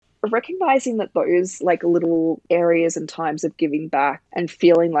recognizing that those like little areas and times of giving back and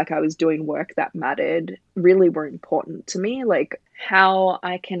feeling like I was doing work that mattered really were important to me. Like how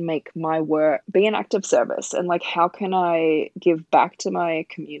I can make my work be an act of service and like how can I give back to my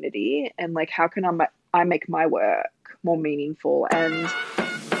community and like how can I make my work more meaningful. And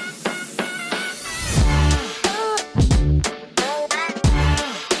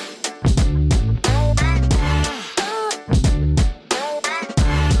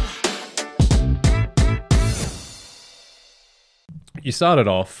You started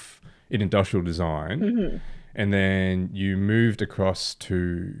off in industrial design mhm. and then you moved across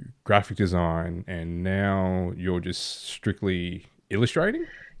to graphic design and now you're just strictly illustrating?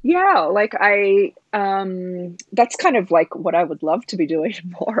 Yeah, like that's kind of like what I would love to be doing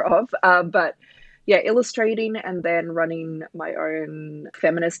more of. But yeah, illustrating and then running my own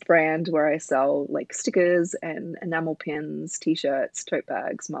feminist brand where I sell like stickers and enamel pins, t-shirts, tote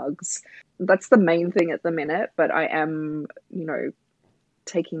bags, mugs. That's the main thing at the minute, but I am,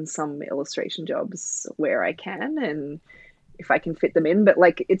 taking some illustration jobs where I can and if I can fit them in. But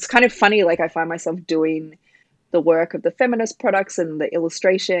like it's kind of funny, like I find myself doing the work of the feminist products and the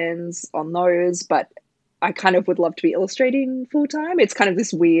illustrations on those, but I kind of would love to be illustrating full time. It's kind of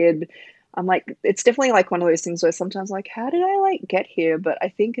this weird, I'm like, it's definitely like one of those things where sometimes like, how did I like get here? But I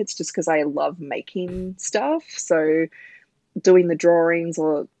think it's just because I love making stuff. So doing the drawings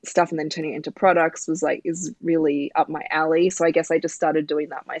or stuff and then turning it into products was like, is really up my alley. So I guess I just started doing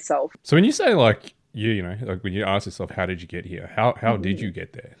that myself. So when you say like like when you ask yourself, how did you get here? How did Mhm. you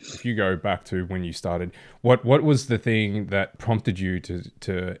get there? If you go back to when you started, what was the thing that prompted you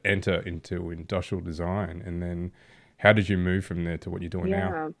to enter into industrial design, and then how did you move from there to what you're doing now?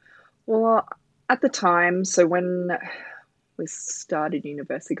 Yeah. Well, at the time, so when we started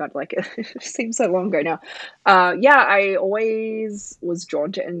university, God, like it seems so long ago now. Yeah, I always was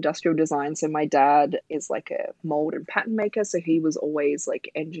drawn to industrial design. So my dad is like a mold and pattern maker, so he was always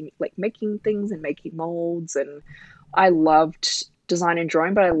like like making things and making molds, and I loved design and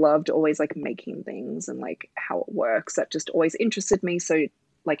drawing, but I loved always like making things and like how it works. That just always interested me. So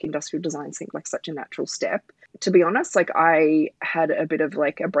like industrial design seemed like such a natural step. To be honest, like I had a bit of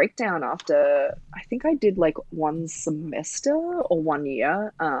like a breakdown after I think I did like one semester or 1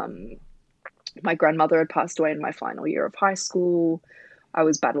 year. My grandmother had passed away in my final year of high school. I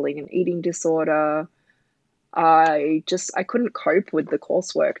was battling an eating disorder. I couldn't cope with the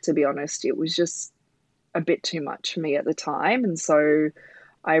coursework, to be honest. It was just a bit too much for me at the time, and so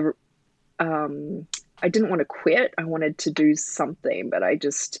I um, I didn't want to quit. I wanted to do something, but I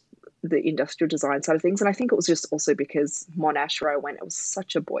just the industrial design side of things, and I think it was just also because Monash where I went, it was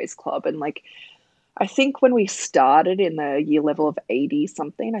such a boys' club, and like I think when we started in the year level of 80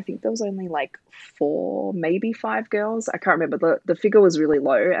 something, I think there was only like four, maybe five girls. I can't remember. The figure was really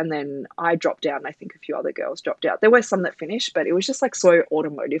low. And then I dropped out, and I think a few other girls dropped out. There were some that finished, but it was just like so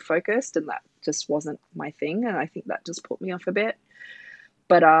automotive focused, and that just wasn't my thing. And I think that just put me off a bit.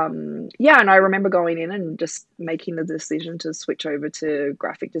 But yeah, and I remember going in and just making the decision to switch over to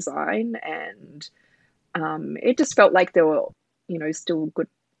graphic design, and it just felt like there were, still good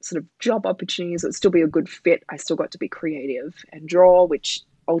sort of job opportunities. It would still be a good fit. I still got to be creative and draw, which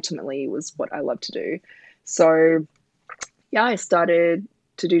ultimately was what I love to do. So yeah, I started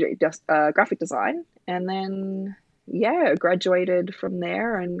to do graphic design, and then yeah, graduated from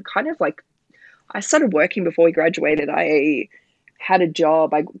there, and kind of like I started working before we graduated. I had a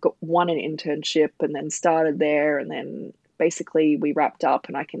job. I got won an internship, and then started there, and then basically we wrapped up,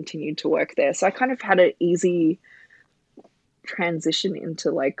 and I continued to work there. So I kind of had an easy transition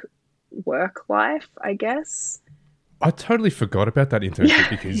into like work life, I guess. I totally forgot about that internship Yeah,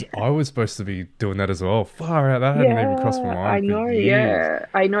 because I was supposed to be doing that as well. Far out, that hadn't even crossed my yeah, I mind for know. years. Yeah,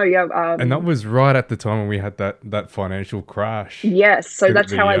 I know. Yeah. And that was right at the time when we had that financial crash. Yes. So The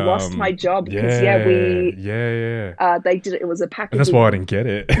that's how the I lost my job because yeah, yeah, yeah, yeah. they did it. It was a And that's why I packaging, didn't get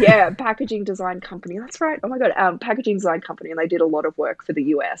it. yeah, packaging design company. That's right. Oh my God, packaging design company, and they did a lot of work for the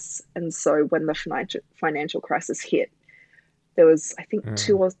US. And so when the financial crisis hit, there was I think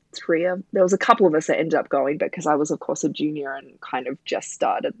two Mm. or three of there was a couple of us that ended up going, but because I was of course a junior and kind of just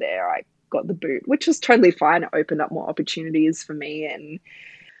started there, I got the boot, which was totally fine. It opened up more opportunities for me, and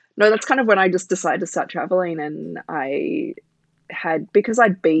no, that's kind of when I just decided to start traveling. And I had because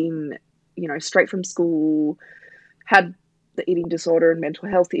I'd been, straight from school, had the eating disorder and mental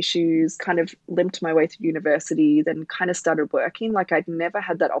health issues, kind of limped my way through university, then kind of started working. Like I'd never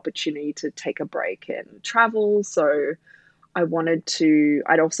had that opportunity to take a break and travel. So I'd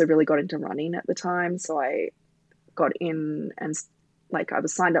also really got into running at the time. So I got in and like I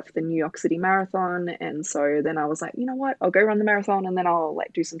was signed up for the New York City Marathon, and so then I was like, you know what, I'll go run the marathon and then I'll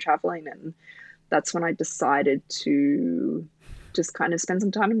like do some traveling, and that's when I decided to just kind of spend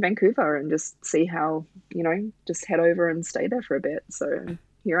some time in Vancouver and just see how, just head over and stay there for a bit. So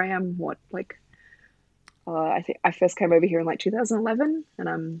here I am, I think I first came over here in like 2011 and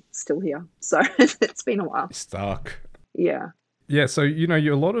I'm still here. So it's been a while. Stuck. Yeah. Yeah, so a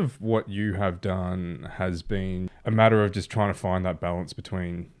lot of what you have done has been a matter of just trying to find that balance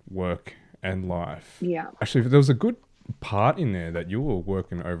between work and life. Yeah. Actually, there was a good part in there that you were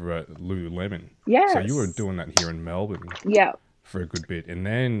working over at Lululemon. So you were Yes. doing that here in Melbourne Yeah. for a good bit. And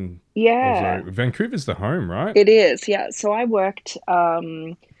then Yeah. also Vancouver's the home, right? It is. Yeah. So I worked,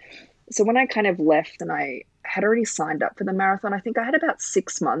 so when I kind of left and I had already signed up for the marathon, I think I had about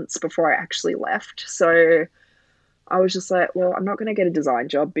 6 months before I actually left. So I was just like, well, I'm not going to get a design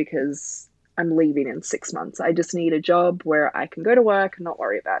job because I'm leaving in 6 months. I just need a job where I can go to work and not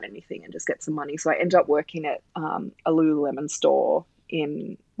worry about anything and just get some money. So I ended up working at a Lululemon store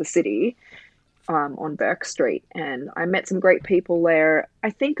in the city, on Burke Street, and I met some great people there. I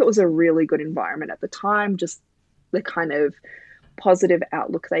think it was a really good environment at the time, just the kind of positive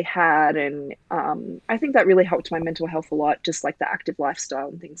outlook they had. And I think that really helped my mental health a lot, just like the active lifestyle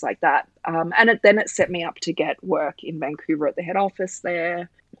and things like that. Then it set me up to get work in Vancouver at the head office there,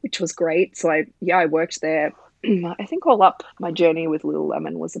 which was great. So I worked there. I think all up my journey with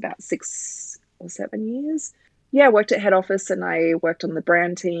Lululemon was about 6 or 7 years. Yeah, I worked at head office and I worked on the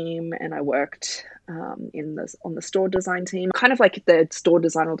brand team and I worked on the store design team. Kind of like the store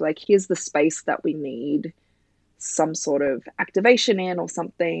designer was like, here's the space that we need some sort of activation in or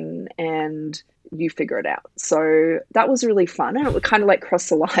something, and you figure it out. So that was really fun, and it would kind of like cross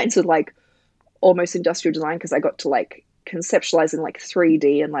the lines with like almost industrial design because I got to like conceptualize in like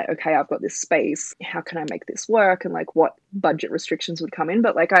 3D and like, okay, I've got this space, how can I make this work, and like what budget restrictions would come in.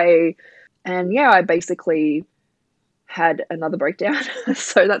 But like I basically had another breakdown.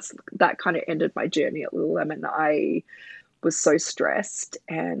 So that kind of ended my journey at Lululemon. I was so stressed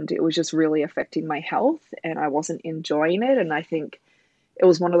and it was just really affecting my health and I wasn't enjoying it. And I think it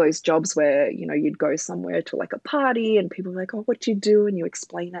was one of those jobs where, you'd go somewhere to like a party and people were like, oh, what do you do? And you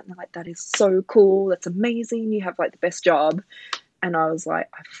explain it and they're like, that is so cool. That's amazing. You have like the best job. And I was like,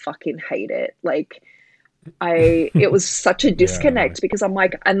 I fucking hate it. Like it was such a Yeah, I know. disconnect because I'm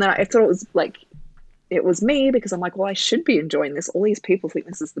like, and then I thought it was like, it was me because I'm like, well, I should be enjoying this. All these people think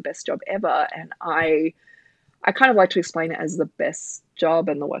this is the best job ever. And I kind of like to explain it as the best job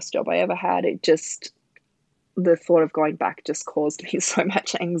and the worst job I ever had. It just, the thought of going back just caused me so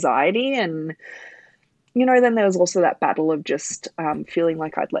much anxiety. And, then there was also that battle of just feeling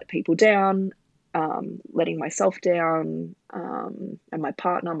like I'd let people down, letting myself down, and my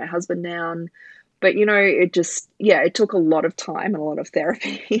partner, my husband down. But, it just, yeah, it took a lot of time and a lot of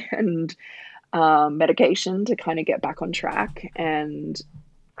therapy and medication to kind of get back on track and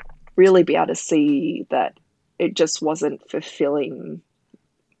really be able to see that it just wasn't fulfilling,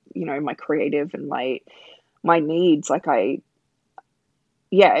 my creative and my needs. And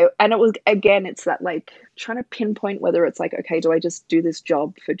it was, again, it's that like trying to pinpoint whether it's like, okay, do I just do this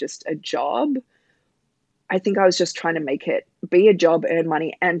job for just a job? I think I was just trying to make it be a job, earn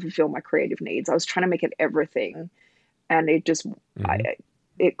money, and fulfill my creative needs. I was trying to make it everything, and it just, Mm-hmm.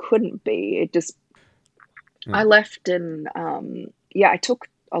 it couldn't be. It just, I Mm. left and, I took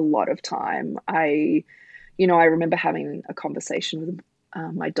a lot of time. I remember having a conversation with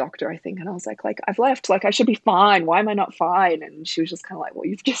my doctor, I think, and I was like, I've left, like, I should be fine. Why am I not fine? And she was just kind of like, well,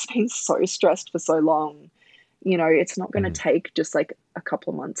 you've just been so stressed for so long. It's not going to Mm. take just like a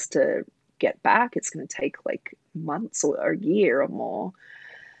couple of months to get back. It's going to take like months or a year or more.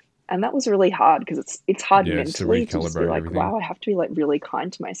 And that was really hard because it's hard Yeah, just to mentally to just be recalibrate like, everything. wow, I have to be like really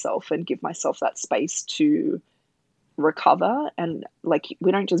kind to myself and give myself that space to recover. And like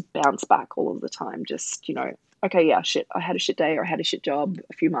we don't just bounce back all of the time, just okay, yeah, shit, I had a shit day or I had a shit job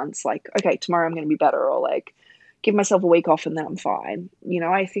a few months, like, okay, tomorrow I'm going to be better, or like give myself a week off and then I'm fine.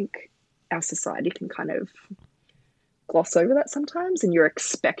 I think our society can kind of gloss over that sometimes, and you're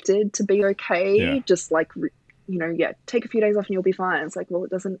expected to be Yeah. okay, just like yeah, take a few days off and you'll be fine. It's like, well, it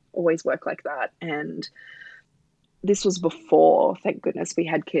doesn't always work like that. And this was before, thank goodness, we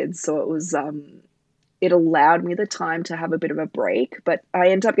had kids, so it allowed me the time to have a bit of a break. But I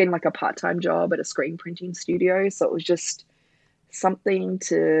ended up getting like a part-time job at a screen printing studio. So it was just something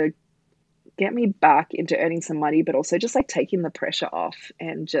to get me back into earning some money, but also just like taking the pressure off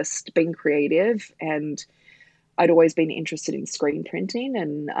and just being creative. And I'd always been interested in screen printing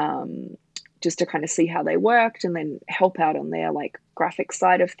and just to kind of see how they worked and then help out on their like graphic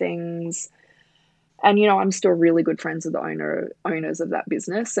side of things. And I'm still really good friends with the owners of that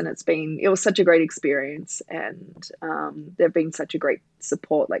business, and it was such a great experience, and they've been such a great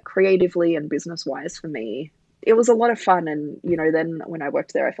support, like creatively and business wise for me. It was a lot of fun, and then when I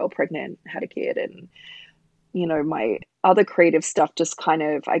worked there, I fell pregnant, had a kid, and my other creative stuff just kind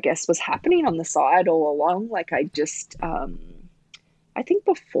of, I guess, was happening on the side all along. Like I think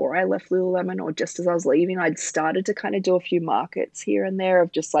before I left Lululemon, or just as I was leaving, I'd started to kind of do a few markets here and there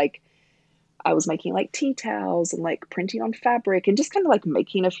of just like, I was making like tea towels and like printing on fabric and just kind of like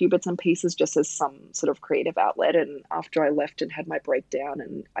making a few bits and pieces just as some sort of creative outlet. And after I left and had my breakdown,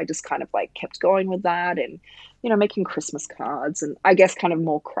 and I just kind of like kept going with that, and, making Christmas cards and I guess kind of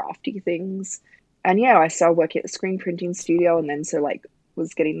more crafty things. And yeah, I started working at the screen printing studio, and then so like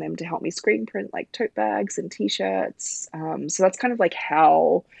was getting them to help me screen print like tote bags and t-shirts. So that's kind of like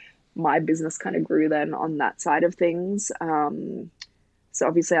how my business kind of grew then on that side of things. So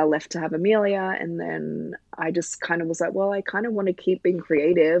obviously I left to have Amelia, and then I just kind of was like, well, I kind of want to keep being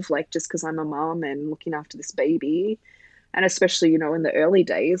creative, like just because I'm a mom and looking after this baby. And especially, in the early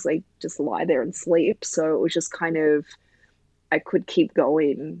days, like just lie there and sleep. So it was just kind of, I could keep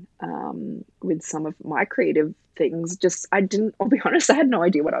going with some of my creative things. I'll be honest, I had no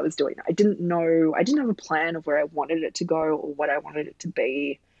idea what I was doing. I didn't have a plan of where I wanted it to go or what I wanted it to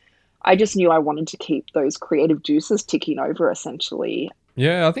be. I just knew I wanted to keep those creative juices ticking over, essentially.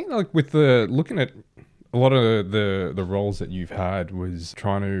 Yeah, I think like with the looking at a lot of the roles that you've had was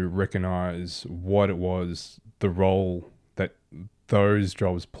trying to recognize what it was, the role that those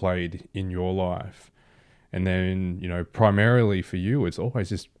jobs played in your life. And then, primarily for you, it's always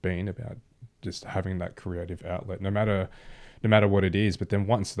just been about just having that creative outlet, no matter what it is. But then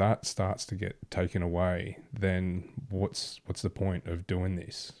once that starts to get taken away, then what's the point of doing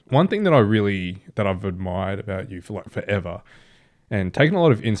this? One thing that I've admired about you for like forever and taken a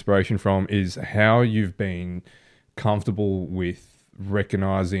lot of inspiration from is how you've been comfortable with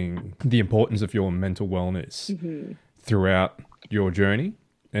recognizing the importance of your mental wellness throughout your journey.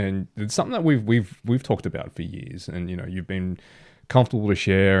 And it's something that we've talked about for years, and you've been comfortable to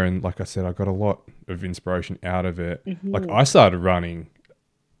share. And like I said, I got a lot of inspiration out of it. Like I started running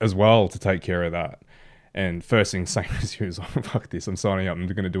as well to take care of that. And first thing saying to you is, oh, fuck this, I'm signing up. I'm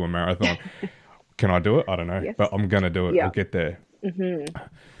going to do a marathon. Can I do it? I don't know, Yes. but I'm going to do it. Yeah. I'll get there.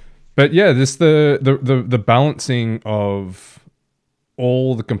 But yeah, just the balancing of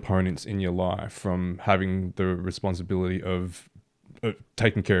all the components in your life, from having the responsibility of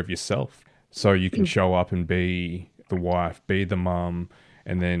taking care of yourself so you can show up and be the wife, be the mum,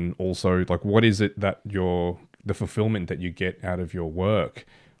 and then also like what is it that the fulfillment that you get out of your work.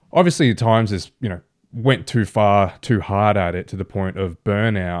 Obviously at times is went too far, too hard at it to the point of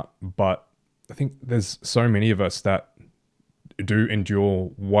burnout, but I think there's so many of us that do endure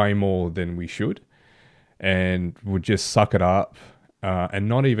way more than we should, and would just suck it up and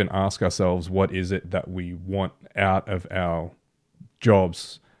not even ask ourselves what is it that we want out of our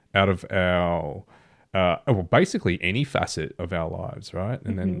jobs, out of our well, basically any facet of our lives, right?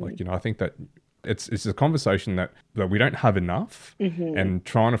 And then like I think that it's a conversation that we don't have enough, and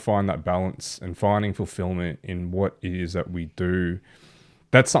trying to find that balance and finding fulfillment in what it is that we do.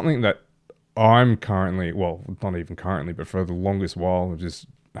 That's something that I'm currently, well, not even currently, but for the longest while, just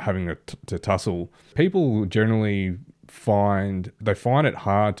having to tussle. People generally find it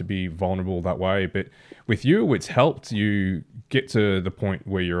hard to be vulnerable that way, but with you, it's helped you get to the point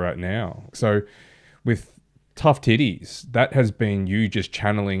where you're at now. So with Tough Titties, that has been you just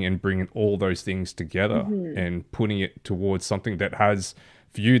channeling and bringing all those things together and putting it towards something that has,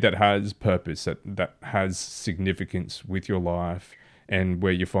 for you, that has purpose, that has significance with your life, and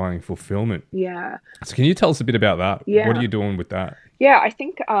where you're finding fulfillment. Yeah. So can you tell us a bit about that? Yeah. What are you doing with that? Yeah, I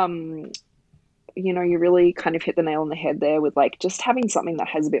think, you really kind of hit the nail on the head there with like just having something that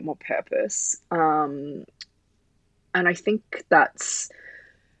has a bit more purpose. And I think that's,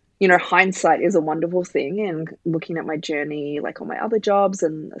 hindsight is a wonderful thing. And looking at my journey, like on my other jobs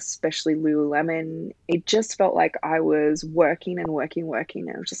and especially Lululemon, it just felt like I was working and working.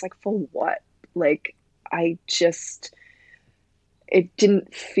 And it was just like, for what? Like, it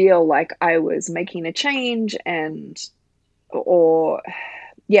didn't feel like I was making a change,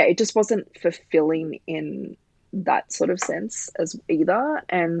 it just wasn't fulfilling in that sort of sense as either.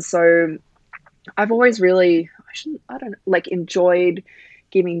 And so I've always really, enjoyed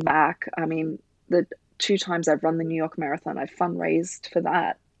giving back. I mean, the 2 times I've run the New York Marathon, I've fundraised for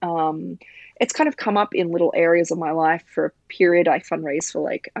that. It's kind of come up in little areas of my life. For a period, I fundraised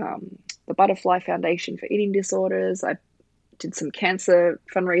for the Butterfly Foundation for eating disorders. I did some cancer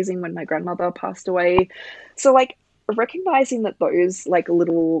fundraising when my grandmother passed away. So recognizing that those like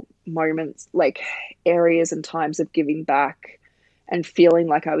little moments, like areas and times of giving back and feeling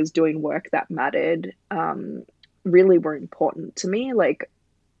like I was doing work that mattered, really were important to me. Like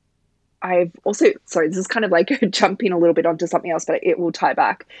I've also, sorry, this is kind of like jumping a little bit onto something else, but it will tie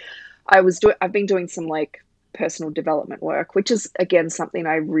back. I've been doing some like personal development work, which is again something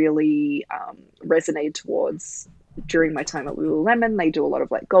I really resonated towards during my time at Lululemon. They do a lot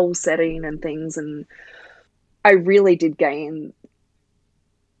of like goal setting and things, and I really did gain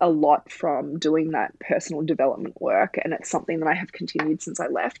a lot from doing that personal development work, and it's something that I have continued since I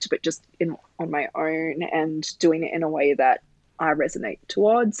left, but just on my own and doing it in a way that I resonate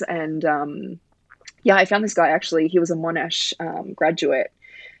towards. And yeah, I found this guy actually. He was a Monash graduate,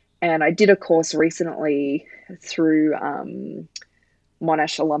 and I did a course recently through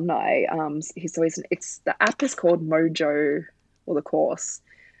Monash alumni. It's the app is called Mojo, or the course,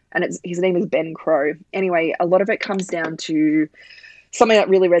 and his name is Ben Crow. Anyway, a lot of it comes down to something that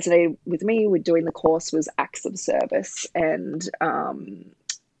really resonated with me with doing the course was acts of service. And,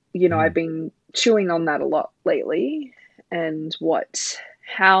 I've been chewing on that a lot lately, and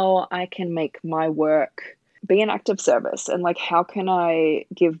how I can make my work be an act of service, and like, how can I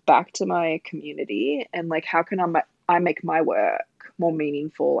give back to my community, and like, how can I make my work more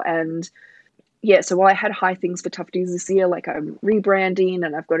meaningful. And yeah, so while I had high things for Tough Dudes this year, like I'm rebranding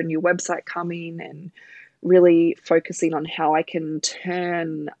and I've got a new website coming, and really focusing on how I can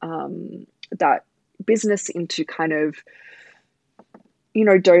turn that business into kind of,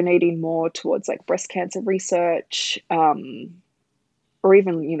 donating more towards like breast cancer research, or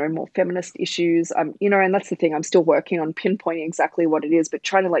even, more feminist issues. And that's the thing, I'm still working on pinpointing exactly what it is, but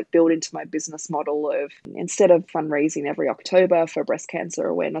trying to like build into my business model of, instead of fundraising every October for Breast Cancer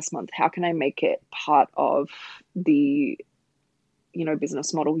Awareness Month, how can I make it part of the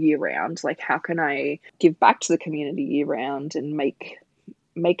business model year round? Like, how can I give back to the community year round and make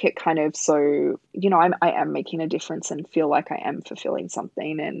it kind of so, I am making a difference and feel like I am fulfilling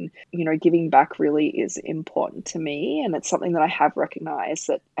something. And, giving back really is important to me. And it's something that I have recognized,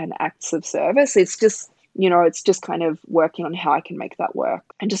 that an acts of service, it's just kind of working on how I can make that work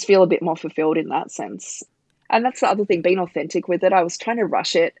and just feel a bit more fulfilled in that sense. And that's the other thing, being authentic with it. I was trying to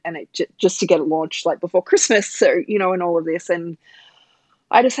rush it, and it just to get it launched like before Christmas. So, and all of this. And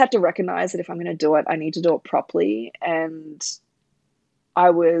I just had to recognize that if I'm going to do it, I need to do it properly. And I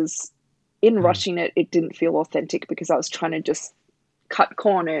was in rushing it. It didn't feel authentic because I was trying to just cut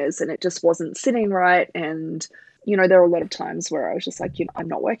corners, and it just wasn't sitting right. And, there were a lot of times where I was just like, I'm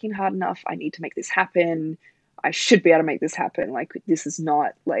not working hard enough. I need to make this happen. I should be able to make this happen. Like, this is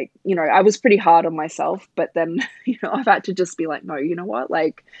not like, I was pretty hard on myself, but then, I've had to just be like, no, you know what?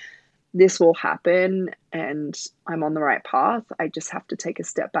 Like, this will happen and I'm on the right path. I just have to take a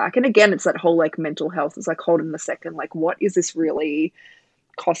step back. And again, it's that whole like mental health. It's like, hold on a second, like, what is this really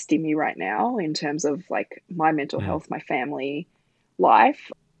costing me right now in terms of like my mental health, my family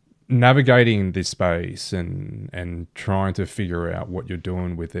life? Navigating this space and trying to figure out what you're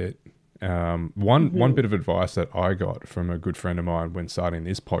doing with it. One bit of advice that I got from a good friend of mine when starting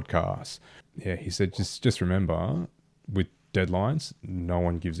this podcast, he said, just remember, with deadlines, no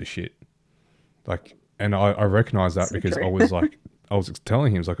one gives a shit. Like, and I recognize that, so because true. I was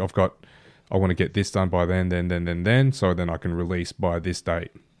telling him, like, I want to get this done by then, so then I can release by this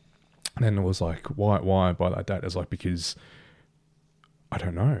date. And then it was like, why by that date? It's like, because I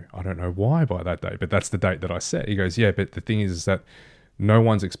don't know why by that date, but that's the date that I set. He goes, yeah, but the thing is that no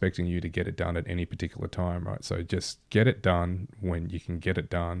one's expecting you to get it done at any particular time, right? So just get it done when you can get it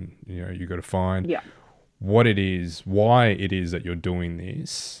done. You got to find what it is, why it is that you're doing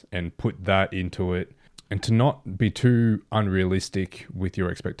this, and put that into it, and to not be too unrealistic with your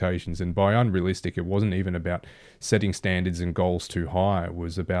expectations. And by unrealistic, it wasn't even about setting standards and goals too high. It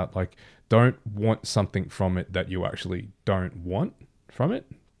was about like, don't want something from it that you actually don't want from it.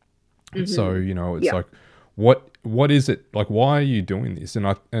 So, it's like, what is it? Like, why are you doing this?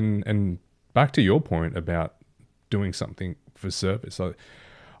 And back to your point about doing something for service. So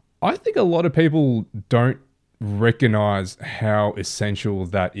I think a lot of people don't recognize how essential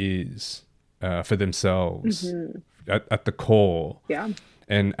that is for themselves at the core. Yeah.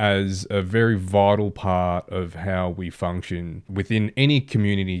 And as a very vital part of how we function within any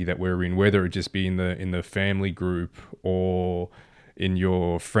community that we're in, whether it just be in the family group or in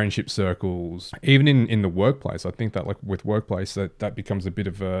your friendship circles, even in the workplace. I think that like with workplace, that becomes a bit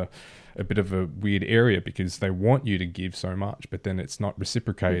of a weird area, because they want you to give so much, but then it's not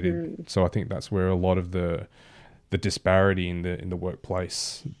reciprocated. So I think that's where a lot of the disparity in the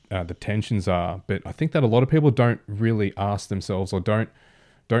workplace, the tensions are. But I think that a lot of people don't really ask themselves, or don't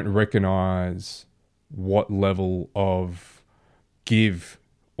recognize what level of give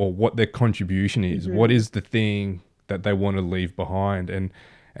or what their contribution is. What Mm-hmm. is the thing that they want to leave behind? And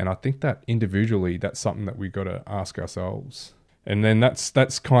I think that individually, that's something that we got to ask ourselves. And then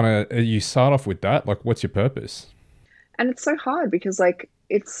that's kind of, you start off with that, like, what's your purpose? And it's so hard because like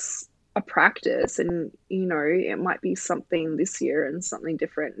it's a practice, and it might be something this year and something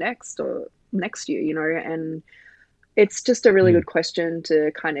different next or next year, and it's just a really Mm. good question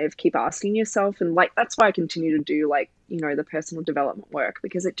to kind of keep asking yourself. And like that's why I continue to do like, the personal development work,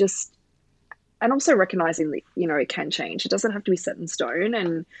 because it just, and also recognizing that, it can change. It doesn't have to be set in stone,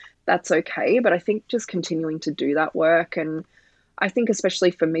 and that's okay. But I think just continuing to do that work, and I think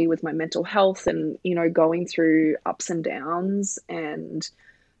especially for me with my mental health and, going through ups and downs, and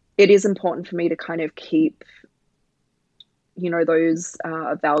it is important for me to kind of keep, those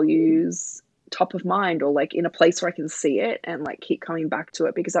values top of mind, or like in a place where I can see it and like keep coming back to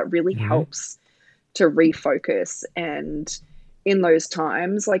it, because that really Mm-hmm. helps to refocus. And in those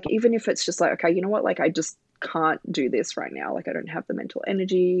times, like even if it's just like, okay, you know what, like I just can't do this right now, like I don't have the mental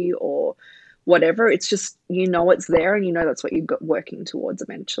energy or whatever, it's just, it's there, and that's what you're working towards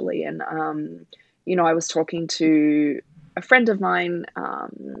eventually. And I was talking to a friend of mine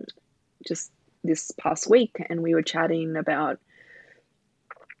just this past week, and we were chatting about,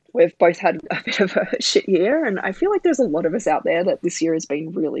 we've both had a bit of a shit year, and I feel like there's a lot of us out there that this year has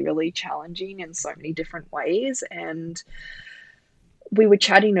been really, really challenging in so many different ways. And we were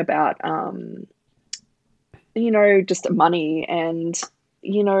chatting about just money, and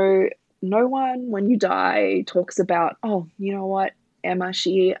no one when you die talks about, oh, you know what, Emma,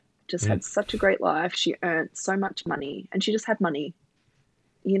 she just Mm. had such a great life, she earned so much money, and she just had money,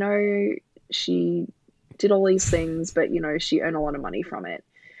 you know she did all these things, but she earned a lot of money from it.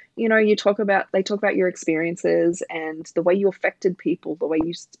 They talk about your experiences and the way you affected people, the way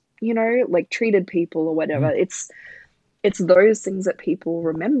you like treated people or whatever. Mm. It's those things that people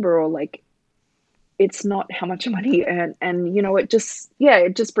remember, or like it's not how much money you earn. And it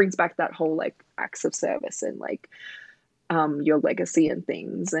just brings back that whole like acts of service and like your legacy and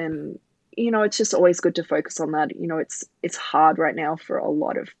things. And it's just always good to focus on that. It's hard right now for a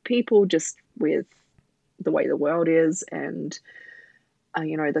lot of people, just with the way the world is, and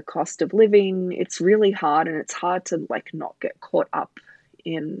the cost of living. It's really hard, and it's hard to like not get caught up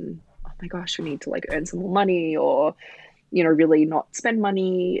in, oh my gosh, we need to like earn some more money, or really not spend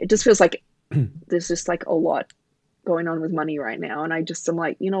money. It just feels like there's just like a lot going on with money right now, and I'm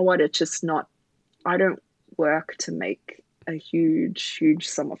like, you know what, it's just not, I don't work to make a huge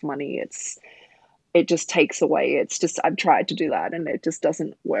sum of money. It just takes away. It's just, I've tried to do that, and it just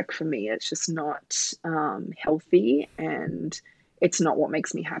doesn't work for me. It's just not healthy, and it's not what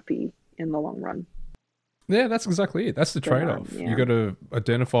makes me happy in the long run. Yeah, that's exactly it. That's the But trade-off. You yeah, got to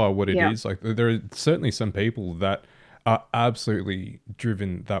identify what it yeah, is. Like, there are certainly some people that are absolutely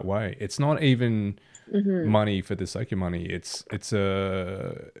driven that way. It's not even mm-hmm, money for the sake of money. It's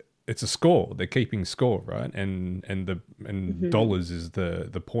a score. They're keeping score, right? And mm-hmm, dollars is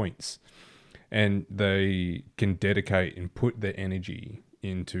the points, and they can dedicate and put their energy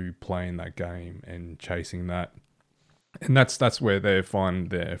into playing that game and chasing that, and that's where they find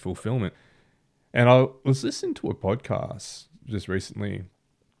their fulfillment. And I was listening to a podcast just recently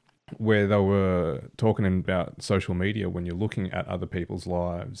where they were talking about social media when you're looking at other people's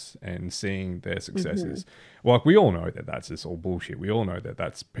lives and seeing their mm-hmm. successes. Like, we all know that that's just all bullshit. We all know that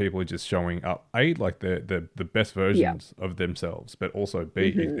that's people are just showing up, A, like the best Yeah, versions of themselves, but also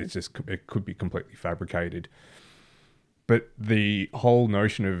B, mm-hmm, it's just, it could be completely fabricated. But the whole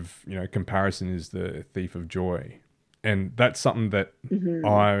notion of, comparison is the thief of joy. And that's something that mm-hmm.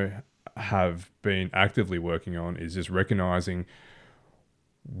 I have been actively working on, is just recognizing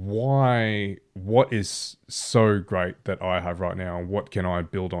what is so great that I have right now, and what can I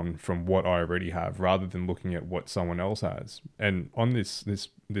build on from what I already have, rather than looking at what someone else has. And on this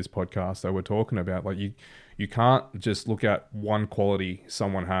podcast, they were talking about, like, you can't just look at one quality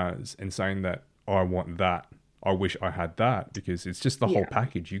someone has and saying that I want that, I wish I had that, because it's just the whole Yeah,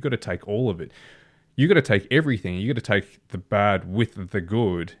 package. You got to take all of it. You got to take everything. You got to take the bad with the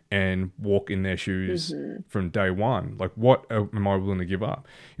good and walk in their shoes mm-hmm. from day one. Like, what am I willing to give up?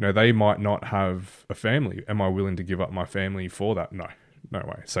 They might not have a family. Am I willing to give up my family for that? No, no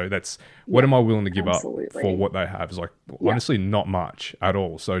way. So that's, what Yeah, am I willing to give up for absolutely. what they have? Is like, Yeah, honestly, not much at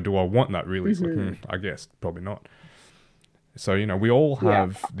all. So do I want that really? It's like, mm-hmm. I guess probably not. So, we all Yeah,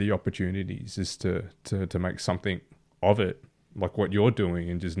 have the opportunities just to make something of it, like what you're doing,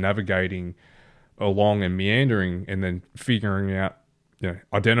 and just navigating along and meandering, and then figuring out,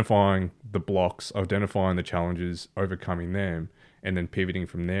 identifying the blocks, identifying the challenges, overcoming them, and then pivoting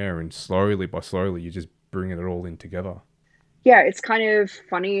from there, and slowly by slowly you're just bringing it all in together. Yeah, it's kind of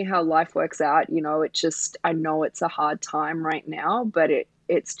funny how life works out. It just, I know it's a hard time right now, but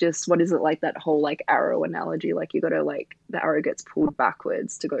it's just, what is it, like that whole like arrow analogy? Like you got to, like, the arrow gets pulled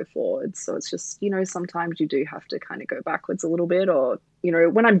backwards to go forwards. So it's just, sometimes you do have to kind of go backwards a little bit, or,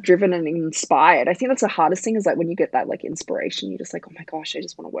 when I'm driven and inspired, I think that's the hardest thing, is like when you get that like inspiration, you're just like, oh my gosh, I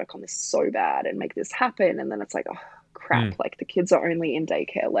just want to work on this so bad and make this happen. And then it's like, oh crap, Mm. like the kids are only in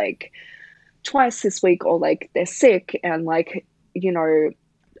daycare like twice this week, or like they're sick, and like, you know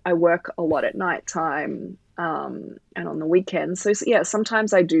I work a lot at nighttime, and on the weekends. So yeah,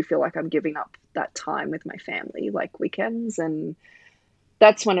 sometimes I do feel like I'm giving up that time with my family, like weekends, and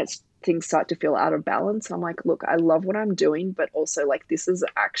that's when things start to feel out of balance. I'm like, look, I love what I'm doing, but also like this is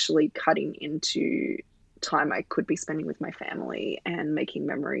actually cutting into time I could be spending with my family and making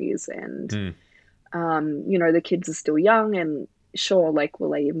memories. And Mm. the kids are still young, and sure, like, will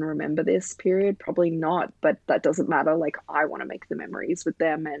they even remember this period? Probably not, but that doesn't matter. Like, I want to make the memories with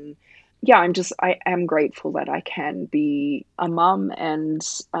them. And yeah, I am grateful that I can be a mum and,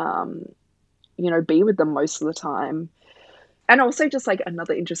 be with them most of the time. And also, just like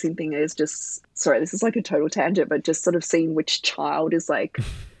another interesting thing is just, sorry, this is like a total tangent, but just sort of seeing which child is like,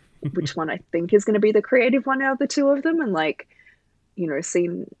 which one I think is going to be the creative one out of the two of them. And like,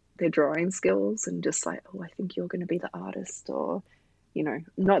 seeing their drawing skills and just like, oh, I think you're going to be the artist, or,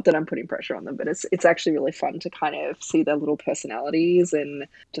 not that I'm putting pressure on them, but it's actually really fun to kind of see their little personalities and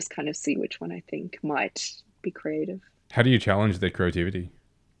just kind of see which one I think might be creative. How do you challenge their creativity?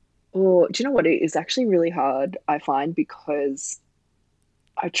 Or do you know what? It is actually really hard, I find, because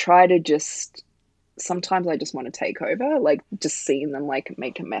I try to just, sometimes I just want to take over, like just seeing them like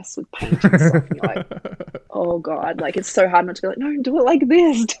make a mess with paint and stuff. And you're like, oh God, like it's so hard not to be like, no, do it like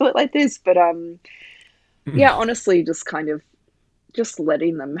this, do it like this. But yeah, honestly, just kind of just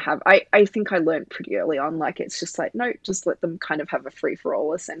letting them have, I think I learned pretty early on, like it's just like, no, just let them kind of have a free for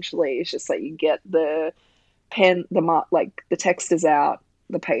all, essentially. It's just like you get the pen, the mark, like the text is out,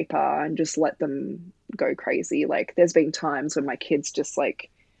 the paper, and just let them go crazy. Like there's been times when my kids just like,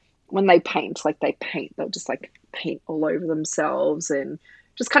 when they paint, like they paint, they'll just like paint all over themselves, and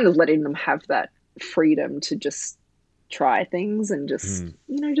just kind of letting them have that freedom to just try things and just,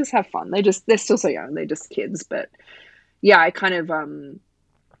 Mm. just have fun. They're still so young, they're just kids. But yeah, I kind of,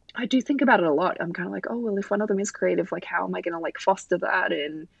 I do think about it a lot. I'm kind of like, oh, well, if one of them is creative, like how am I going to like foster that?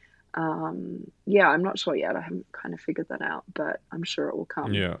 And yeah, I'm not sure yet. I haven't kind of figured that out, but I'm sure it will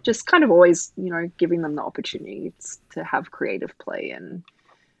come. Yeah. Just kind of always, giving them the opportunities to have creative play, and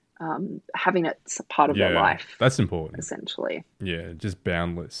having it part of their Yeah. life, That's important. essentially. Yeah, just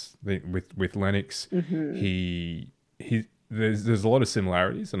boundless. With Lennox, Hmm. he there's a lot of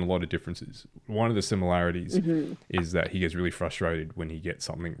similarities and a lot of differences. One of the similarities Hmm. is that he gets really frustrated when he gets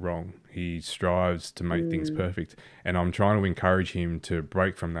something wrong. He strives to make things perfect, and I'm trying to encourage him to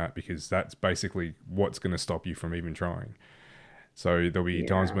break from that, because that's basically what's going to stop you from even trying. So there'll be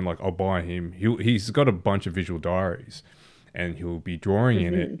times Yeah. when like I'll buy him. He's got a bunch of visual diaries, and he'll be drawing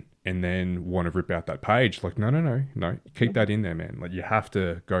in it, Hmm. and then want to rip out that page. Like no, keep that in there, man. Like you have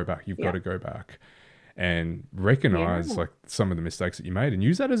to go back. You've got Yeah. to go back and Yeah. recognize like some of the mistakes that you made, and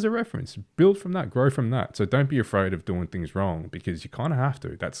use that as a reference. Build from that, grow from that. So don't be afraid of doing things wrong, because you kind of have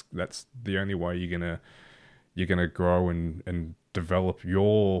to. That's the only way you're gonna grow and develop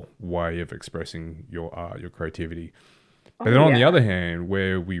your way of expressing your art, your creativity. But Oh, then on the yeah. other hand,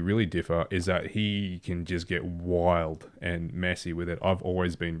 where we really differ is that he can just get wild and messy with it. I've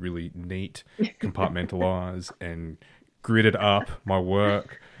always been really neat, compartmentalized, and gridded up my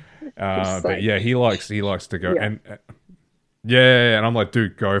work. Just But like, yeah, he likes to go yeah. and yeah, and I'm like,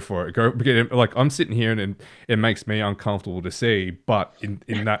 dude, go for it. Go get him. Like I'm sitting here, and it makes me uncomfortable to see, but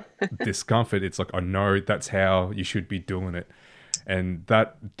in that discomfort, it's like I know that's how you should be doing it. And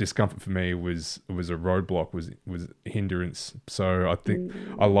that discomfort for me was a roadblock, was a hindrance. So I think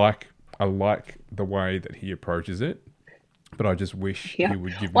I Mm, like I like the way that he approaches it, but I just wish yeah. he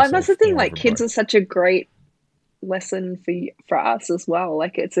would give Well, and that's the himself thing, more of like a kids are break. such a great lesson for us as well.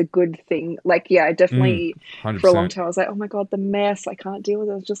 Like it's a good thing. Like, yeah, I definitely, for a long 100%. time I was like, oh my God, the mess, I can't deal with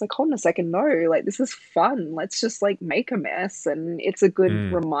it. I was just like, hold on a second, no, like this is fun. Let's just like make a mess. And it's a good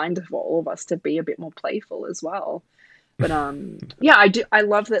Mm. reminder for all of us to be a bit more playful as well. But yeah, I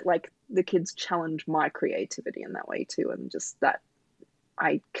love that like the kids challenge my creativity in that way too. And just that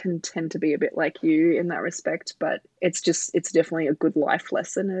I can tend to be a bit like you in that respect, but it's definitely a good life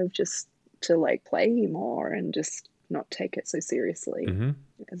lesson of just to like play more and just not take it so seriously Hmm.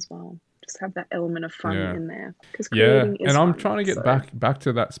 as well. Just have that element of fun Yeah. in there, because Yeah, creating and is I'm fun. trying to get So back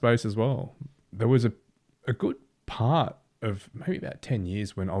to that space as well. There was a good part of maybe about 10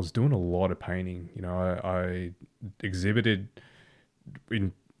 years when I was doing a lot of painting. You know, I exhibited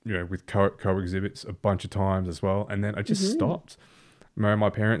in, you know, with co-exhibits a bunch of times as well. And then I just Hmm. stopped. My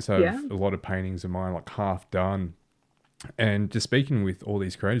parents Yeah. have a lot of paintings of mine, like half done. And just speaking with all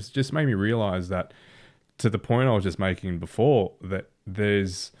these creators just made me realize that, to the point I was just making before, that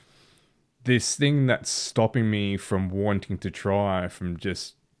there's this thing that's stopping me from wanting to try, from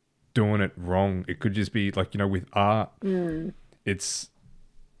just doing it wrong. It could just be like, you know, with art, Mm. it's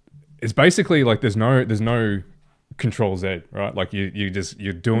it's basically like there's no control Z, right? Like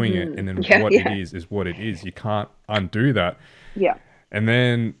you're doing it, Hmm. and then Yeah. what it Yeah. is what it is. You can't undo that. Yeah. And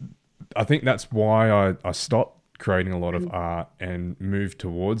then I think that's why I stopped creating a lot of art and moved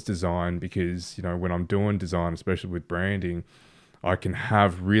towards design, because, you know, when I'm doing design, especially with branding, I can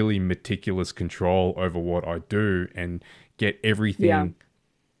have really meticulous control over what I do and get Yeah. everything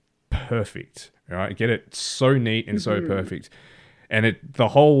perfect, right? Get it so neat and so Hmm. perfect. And it the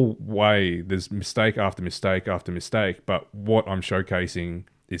whole way, there's mistake after mistake after mistake, but what I'm showcasing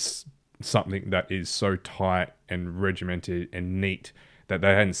is something that is so tight and regimented and neat that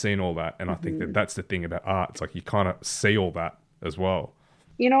they hadn't seen all that. And I think that Hmm. that's the thing about art. It's like you kind of see all that as well.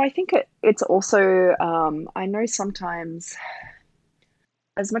 I think it's also, I know sometimes,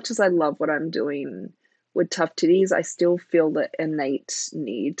 as much as I love what I'm doing with Tough Titties, I still feel the innate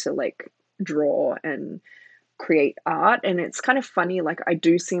need to like draw and create art. And it's kind of funny, like, I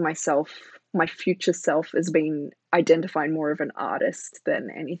do see myself, my future self, as being identified more of an artist than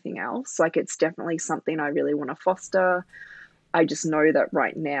anything else. Like, it's definitely something I really want to foster. I just know that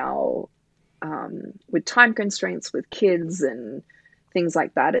right now, with time constraints with kids and things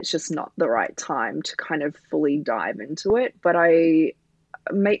like that, it's just not the right time to kind of fully dive into it. But I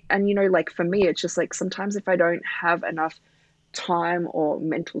make, and like for me, it's just like sometimes if I don't have enough time or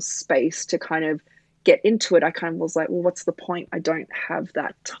mental space to kind of get into it, I kind of was like, well, what's the point? I don't have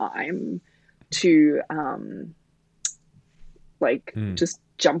that time to like Mm. just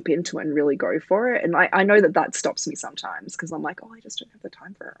jump into it and really go for it. And I know that that stops me sometimes because I'm like, oh, I just don't have the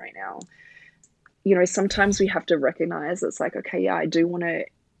time for it right now. Sometimes we have to recognize it's like, okay, yeah, I do want to,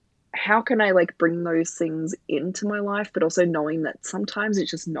 how can I like bring those things into my life, but also knowing that sometimes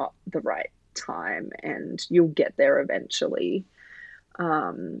it's just not the right time and you'll get there eventually.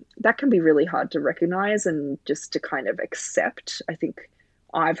 That can be really hard to recognize and just to kind of accept. I think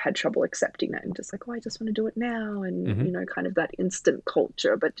I've had trouble accepting that and just like, oh, I just want to do it now. And, Hmm. kind of that instant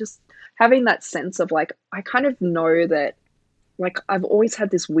culture, but just having that sense of like, I kind of know that, like, I've always had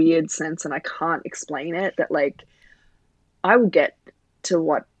this weird sense and I can't explain it, that like I will get to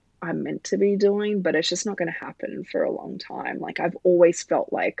what I'm meant to be doing, but it's just not going to happen for a long time. Like, I've always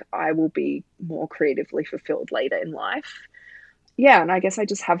felt like I will be more creatively fulfilled later in life. Yeah, and I guess I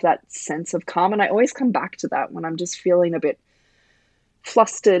just have that sense of calm, and I always come back to that when I'm just feeling a bit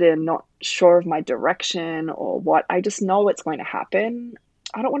flustered and not sure of my direction or what. I just know it's going to happen.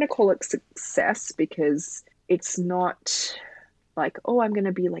 I don't want to call it success because it's not like, oh, I'm going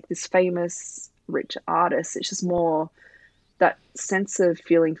to be like this famous rich artist. It's just more that sense of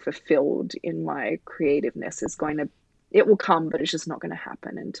feeling fulfilled in my creativeness is going to, it will come, but it's just not going to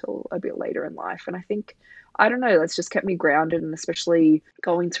happen until a bit later in life. And I think, I don't know, that's just kept me grounded, and especially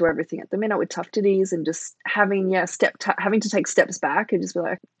going through everything at the minute with tough titties and just having, yeah, having to take steps back and just be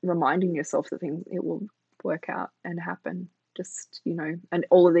like reminding yourself that things, it will work out and happen. Just, and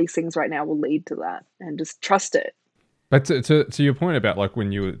all of these things right now will lead to that, and just trust it. But to your point about like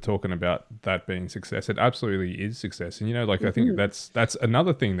when you were talking about that being success, it absolutely is success. And, you know, like I think Hmm. that's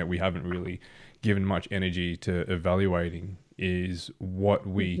another thing that we haven't really given much energy to evaluating, is what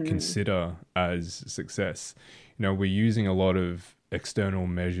we Hmm. consider as success. You know, we're using a lot of external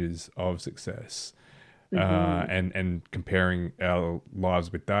measures of success, Hmm. and comparing our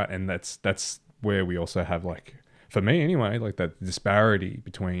lives with that, and that's where we also have, like, for me anyway, like that disparity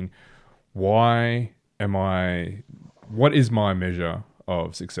between why am I what is my measure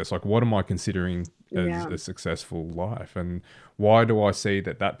of success? Like, what am I considering as Yeah. a successful life? And why do I see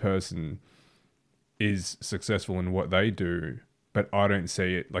that that person is successful in what they do, but I don't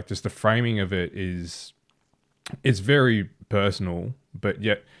see it? Like, just the framing of it is, it's very personal, but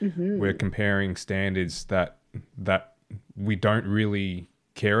yet we're Hmm. comparing standards that we don't really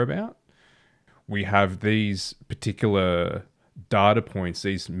care about. We have these particular data points,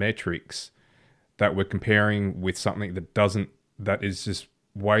 these metrics that we're comparing with something that is just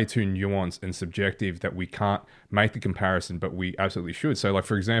way too nuanced and subjective, that we can't make the comparison, but we absolutely should. So, like,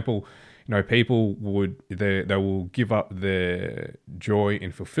 for example, you know, people they will give up their joy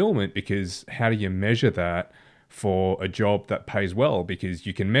and fulfillment, because how do you measure that for a job that pays well? Because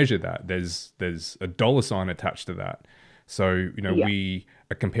you can measure that. There's a dollar sign attached to that. So, Yeah, we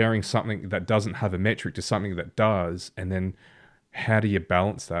are comparing something that doesn't have a metric to something that does, and then how do you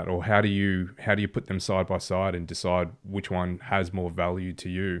balance that, or how do you put them side by side and decide which one has more value to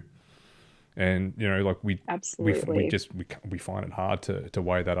you? And like we absolutely. just we find it hard to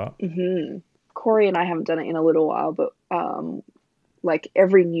weigh that up. Corey and I haven't done it in a little while, but like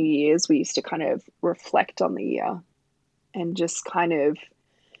every New Year's, we used to kind of reflect on the year and just kind of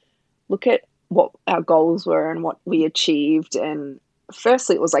look at what our goals were and what we achieved. And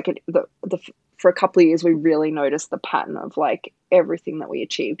firstly, it was like for a couple of years, we really noticed the pattern of like everything that we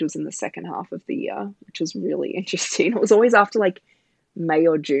achieved was in the second half of the year, which was really interesting. It was always after like May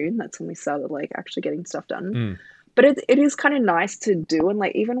or June. That's when we started like actually getting stuff done. Mm. But it is kind of nice to do. And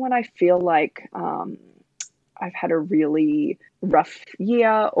like, even when I feel like I've had a really rough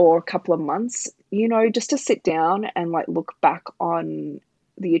year or a couple of months, just to sit down and like look back on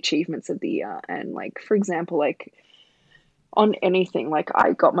the achievements of the year. And like, for example, like on anything, like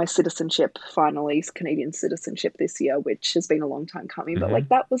I got my citizenship finally, Canadian citizenship this year, which has been a long time coming, but Mm-hmm. like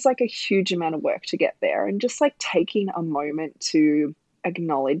that was like a huge amount of work to get there. And just like taking a moment to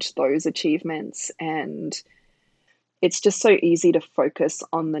acknowledge those achievements. And it's just so easy to focus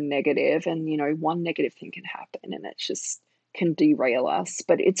on the negative, and one negative thing can happen and it just can derail us.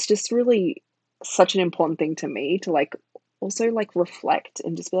 But it's just really such an important thing to me to like also like reflect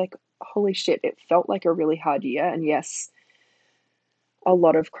and just be like, holy shit, it felt like a really hard year. And yes, a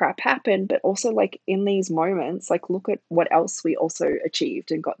lot of crap happened, but also like in these moments, like look at what else we also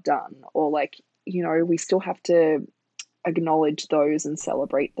achieved and got done. Or like, we still have to acknowledge those and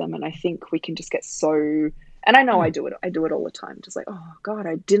celebrate them. And I think we can just get so, and I know Mm. I do it all the time, just like, oh God,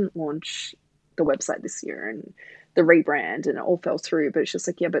 I didn't launch the website this year and the rebrand and it all fell through. But it's just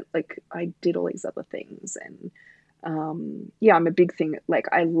like, yeah, but like I did all these other things. And yeah, I'm a big thing. Like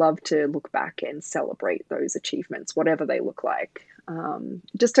I love to look back and celebrate those achievements, whatever they look like.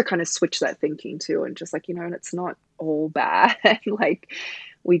 Just to kind of switch that thinking too, and just like, and it's not all bad. Like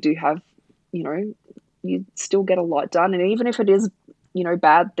we do have, you know, you still get a lot done. And even if it is,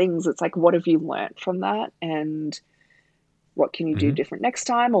 bad things, it's like, what have you learned from that? And what can you do Mm-hmm. different next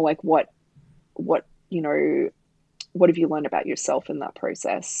time? Or like, what, what have you learned about yourself in that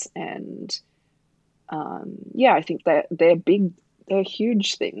process? And yeah, I think that they're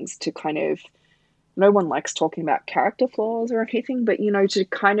huge things to kind of, no one likes talking about character flaws or anything, but to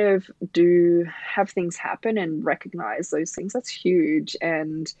kind of have things happen and recognize those things, that's huge.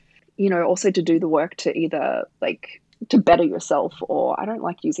 And also to do the work to either like to better yourself, or I don't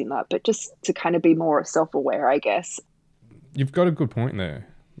like using that, but just to kind of be more self-aware, I guess. You've got a good point there.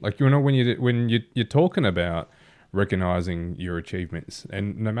 Like when you're talking about recognizing your achievements,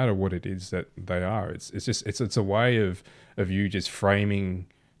 and no matter what it is that they are, it's just it's a way of you just framing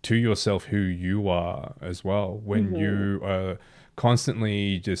to yourself who you are as well. When Hmm. you are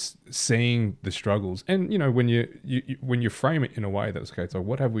constantly just seeing the struggles, and when when you frame it in a way that's okay, so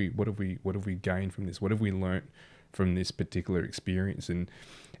what have we gained from this? What have we learnt from this particular experience? And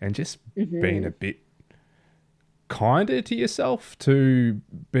just being a Hmm. bit kinder to yourself, to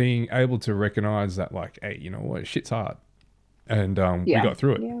being able to recognize that, like, hey, you know what, shit's hard, and we Yeah. got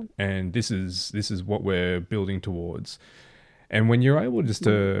through it, Yeah. and this is what we're building towards. And when you're able just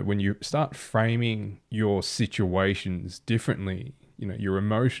Mm. to, when you start framing your situations differently, your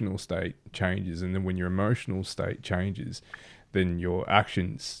emotional state changes, and then when your emotional state changes, then your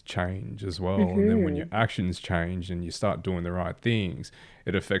actions change as well. And then when your Hmm. actions change and you start doing the right things,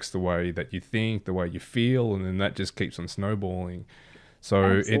 it affects the way that you think, the way you feel, and then that just keeps on snowballing.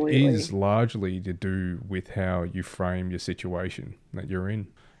 So it is Absolutely. largely to do with how you frame your situation that you're in.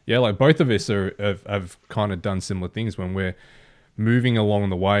 Yeah, like both of us have kind of done similar things when we're moving along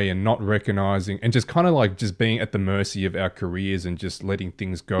the way and not recognizing, and just kind of like just being at the mercy of our careers and just letting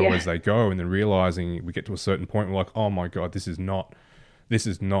things go Yeah. as they go, and then realizing we get to a certain point, we're like, oh my god, this is not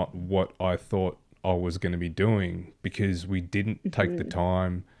what I thought I was going to be doing, because we didn't take the Hmm.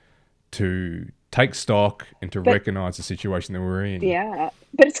 time to take stock and to But recognize the situation that we're in. yeah,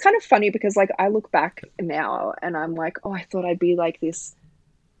 but it's kind of funny because like I look back now and I'm like, oh, I thought I'd be like this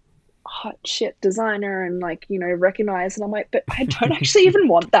hot shit designer and like, recognized. And I'm like, but I don't actually even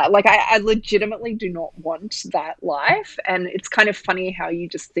want that. Like, I legitimately do not want that life. And it's kind of funny how you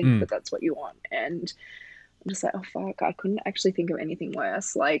just think Mm. that that's what you want. And I'm just like, oh, fuck, I couldn't actually think of anything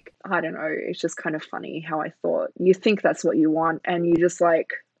worse. Like, I don't know. It's just kind of funny how I thought you think that's what you want. And you just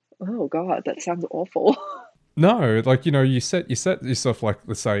like, oh, God, that sounds awful. No, like you set yourself, like,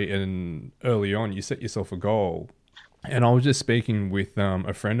 let's say in early on, you set yourself a goal. And I was just speaking with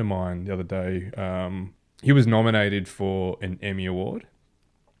a friend of mine the other day. He was nominated for an Emmy Award,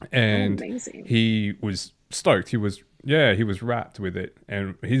 Oh, and amazing. he was stoked. He was yeah, he was wrapped with it.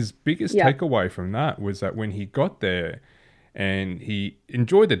 And his biggest Yeah. takeaway from that was that when he got there and he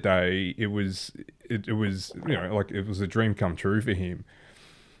enjoyed the day, it was, you know, like it was a dream come true for him.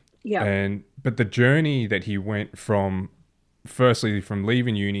 Yeah. And but the journey that he went from, firstly from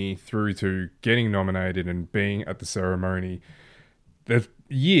leaving uni through to getting nominated and being at the ceremony, there's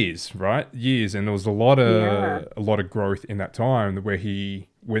years, right? Years, and there was Yeah. a lot of growth in that time where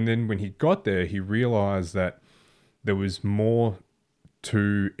when he got there, he realized that there was more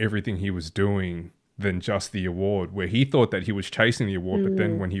to everything he was doing than just the award. Where he thought that he was chasing the award, but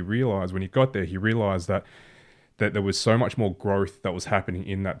then Mm. when he got there, he realized that there was so much more growth that was happening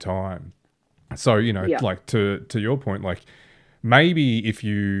in that time. So, you know, Yeah. like to your point, like maybe if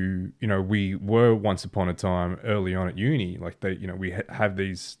you know, we were once upon a time early on at uni, like they, you know, we have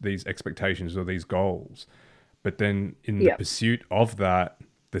these expectations or these goals, but then in the Yeah. pursuit of that,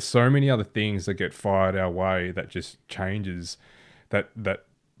 there's so many other things that get fired our way that just changes, that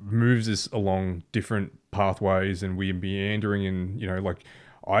moves us along different pathways, and we're meandering. And you know, like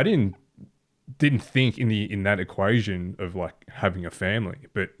I didn't think in that equation of like having a family,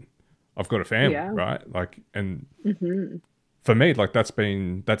 but I've got a family, Yeah. right? Like, and Hmm. for me, like that's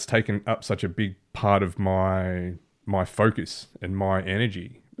taken up such a big part of my focus and my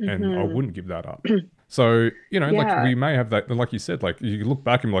energy, and I Hmm. wouldn't give that up. So, you know, like Yeah. we may have that, like you said, like you look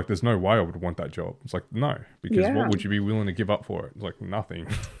back and be like, there's no way I would want that job. It's like, no, because what Yeah. would you be willing to give up for it? It's like nothing.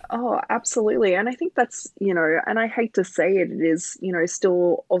 Oh, absolutely. And I think that's, and I hate to say it, it is,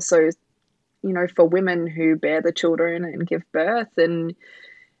 still also, for women who bear the children and give birth. And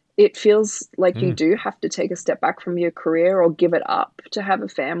it feels like you Mm, do have to take a step back from your career or give it up to have a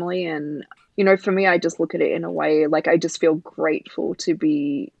family. And, for me, I just look at it in a way like I just feel grateful to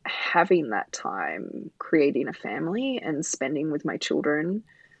be having that time creating a family and spending with my children.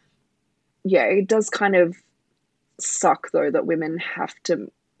 Yeah, it does kind of suck though that women have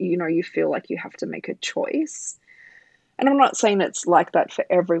to, you feel like you have to make a choice. And I'm not saying it's like that for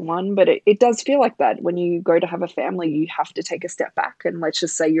everyone, but it does feel like that when you go to have a family, you have to take a step back. And let's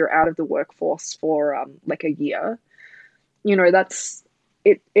just say you're out of the workforce for like a year. That's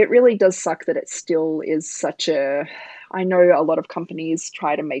it really does suck that it still is such a. I know a lot of companies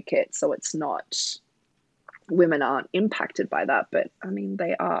try to make it so it's not, women aren't impacted by that, but I mean,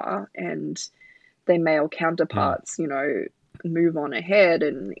 they are. And their male mm, counterparts, move on ahead.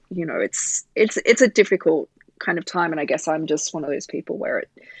 And it's a difficult kind of time. And I guess I'm just one of those people where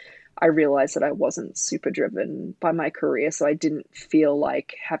I realized that I wasn't super driven by my career, so I didn't feel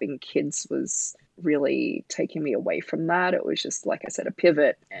like having kids was really taking me away from that. It was just, like I said, a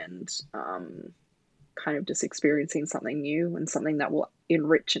pivot. And kind of just experiencing something new and something that will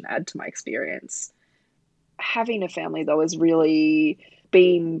enrich and add to my experience. Having a family though has really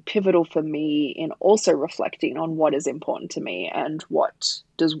been pivotal for me in also reflecting on what is important to me and what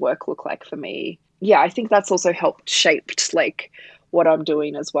does work look like for me. Yeah, I think that's also helped shaped like what I'm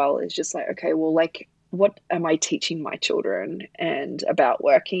doing as well, is just like, okay, well, like what am I teaching my children and about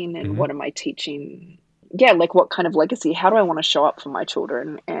working, and mm-hmm. what am I teaching, yeah, like what kind of legacy, how do I want to show up for my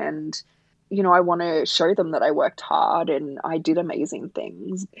children? And I want to show them that I worked hard and I did amazing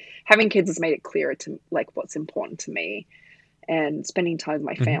things. Having kids has made it clearer to like what's important to me, and spending time with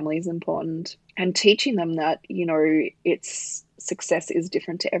my Mm-hmm. family is important, and teaching them that, it's success is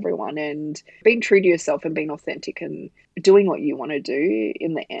different to everyone, and being true to yourself and being authentic and doing what you want to do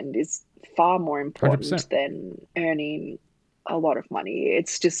in the end is far more 100%. important than earning a lot of money.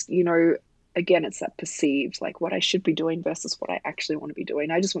 It's just, again, it's that perceived, like what I should be doing versus what I actually want to be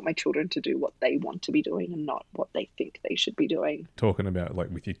doing. I just want my children to do what they want to be doing and not what they think they should be doing. Talking about like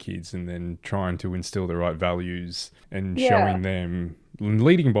with your kids and then trying to instill the right values and Yeah. showing them,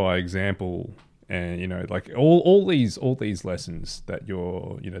 leading by example. And you know, like all these lessons that that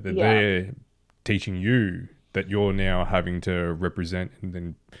Yeah. they're teaching you, that you're now having to represent and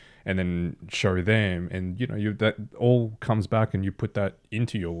then show them. And you know, that all comes back and you put that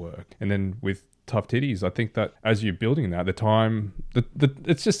into your work. And then with Tough Titties, I think that as you're building that, the time,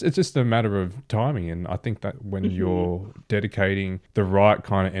 it's just a matter of timing. And I think that when Hmm. you're dedicating the right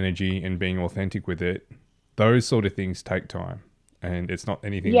kind of energy and being authentic with it, those sort of things take time. And it's not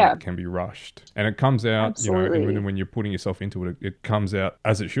anything Yeah, that can be rushed. And it comes out, and absolutely. when you're putting yourself into it, it comes out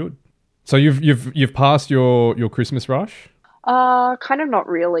as it should. So you've passed your Christmas rush. Kind of not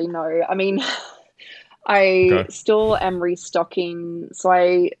really, no. I mean, I Okay. still am restocking. So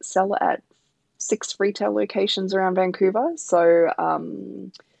I sell at 6 retail locations around Vancouver. So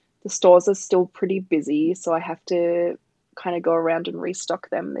the stores are still pretty busy. So I have to kind of go around and restock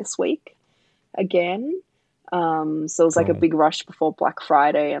them this week again. So it was like a Cool. big rush before Black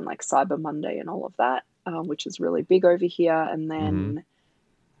Friday and like Cyber Monday and all of that. which is really big over here. And Mm-hmm.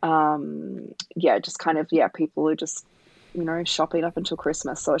 then, yeah, just kind of, yeah, people are just, shopping up until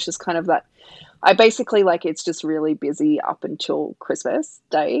Christmas. So it's just kind of that. I basically like it's just really busy up until Christmas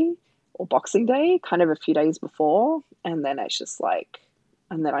Day or Boxing Day, kind of a few days before. And then it's just like,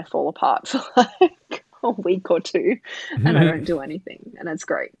 and then I fall apart for like a week or two and I don't do anything. And it's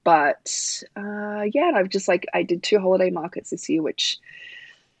great. But yeah, and I've just like, I did 2 holiday markets this year, which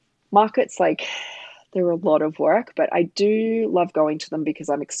markets like, they're a lot of work, but I do love going to them because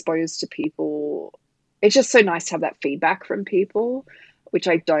I'm exposed to people. It's just so nice to have that feedback from people, which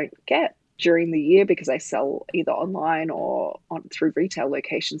I don't get during the year because I sell either online or through retail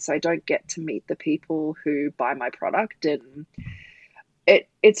locations. So I don't get to meet the people who buy my product, and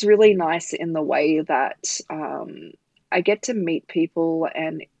it's really nice in the way that I get to meet people,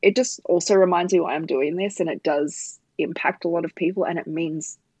 and it just also reminds me why I'm doing this, and it does impact a lot of people, and it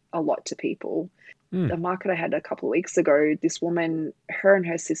means a lot to people. Mm. The market I had a couple of weeks ago, this woman, her and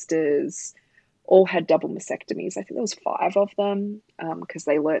her sisters all had double mastectomies. I think there was 5 of them because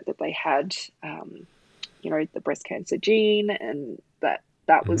they learnt that they had, the breast cancer gene, and that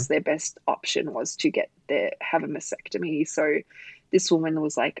Mm-hmm. was their best option was to have a mastectomy. So this woman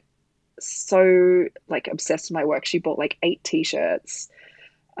was like so like obsessed with my work. She bought like 8 t-shirts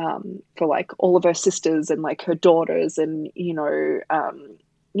for like all of her sisters and like her daughters, and we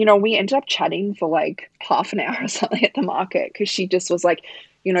ended up chatting for like half an hour or something at the market because she just was like,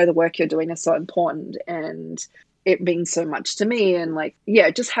 the work you're doing is so important and it means so much to me. And like, yeah,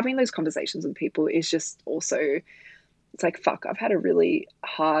 just having those conversations with people is just also, it's like, fuck, I've had a really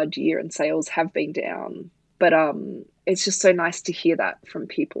hard year and sales have been down. But it's just so nice to hear that from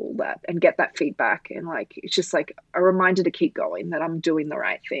people and get that feedback. And like, it's just like a reminder to keep going, that I'm doing the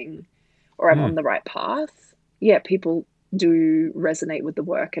right thing or I'm Mm. on the right path. Yeah, people do resonate with the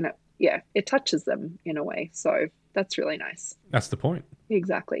work, and it touches them in a way. So that's really nice. That's the point.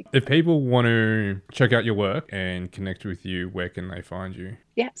 Exactly. If people want to check out your work and connect with you, where can they find you?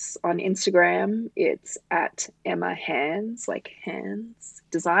 Yes, on Instagram, it's at Emma Hands, like hands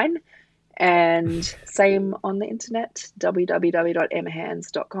design. And same on the internet,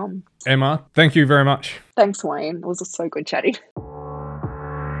 www.emmahands.com. Emma, thank you very much. Thanks, Wayne. It was so good chatting.